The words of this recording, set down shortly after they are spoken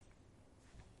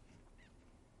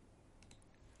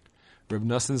Reb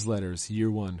Noson's Letters,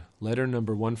 Year 1, Letter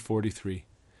number 143.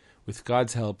 With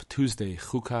God's help, Tuesday,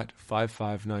 Chukat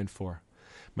 5594.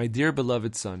 My dear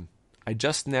beloved son, I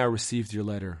just now received your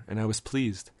letter, and I was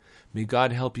pleased. May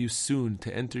God help you soon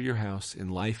to enter your house in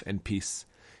life and peace.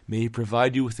 May He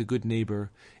provide you with a good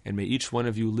neighbor, and may each one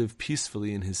of you live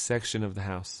peacefully in his section of the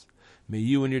house. May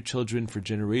you and your children for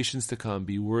generations to come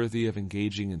be worthy of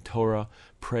engaging in Torah,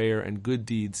 prayer, and good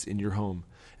deeds in your home,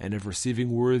 and of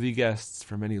receiving worthy guests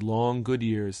for many long good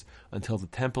years until the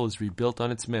temple is rebuilt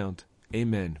on its mount.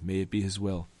 Amen. May it be His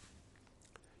will.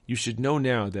 You should know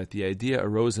now that the idea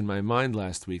arose in my mind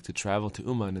last week to travel to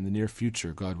Uman in the near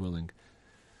future, God willing.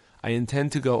 I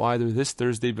intend to go either this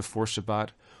Thursday before Shabbat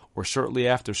or shortly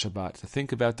after Shabbat to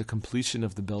think about the completion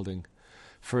of the building,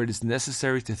 for it is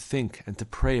necessary to think and to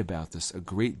pray about this a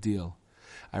great deal.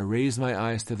 I raise my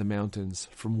eyes to the mountains.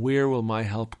 From where will my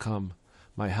help come?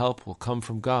 My help will come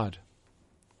from God.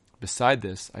 Beside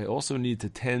this, I also need to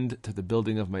tend to the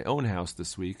building of my own house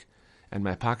this week, and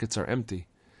my pockets are empty.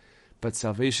 But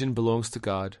salvation belongs to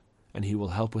God, and He will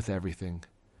help with everything.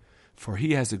 For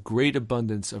He has a great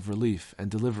abundance of relief and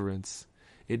deliverance.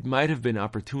 It might have been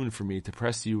opportune for me to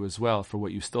press you as well for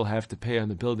what you still have to pay on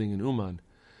the building in Uman,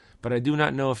 but I do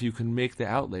not know if you can make the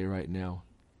outlay right now.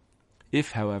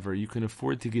 If, however, you can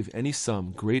afford to give any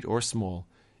sum, great or small,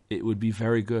 it would be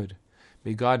very good.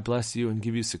 May God bless you and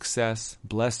give you success,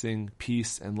 blessing,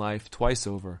 peace, and life twice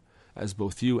over, as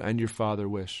both you and your Father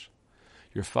wish.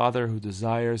 Your Father who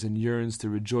desires and yearns to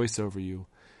rejoice over you,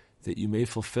 that you may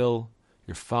fulfill,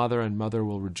 your father and mother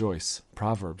will rejoice.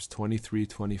 Proverbs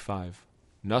 23:25.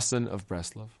 Noson of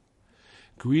Breslov.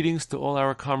 Greetings to all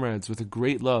our comrades with a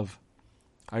great love.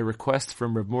 I request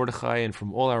from Reb Mordechai and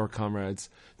from all our comrades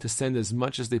to send as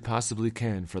much as they possibly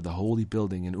can for the holy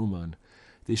building in Uman.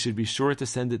 They should be sure to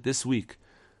send it this week,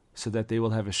 so that they will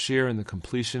have a share in the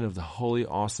completion of the holy,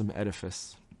 awesome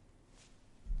edifice.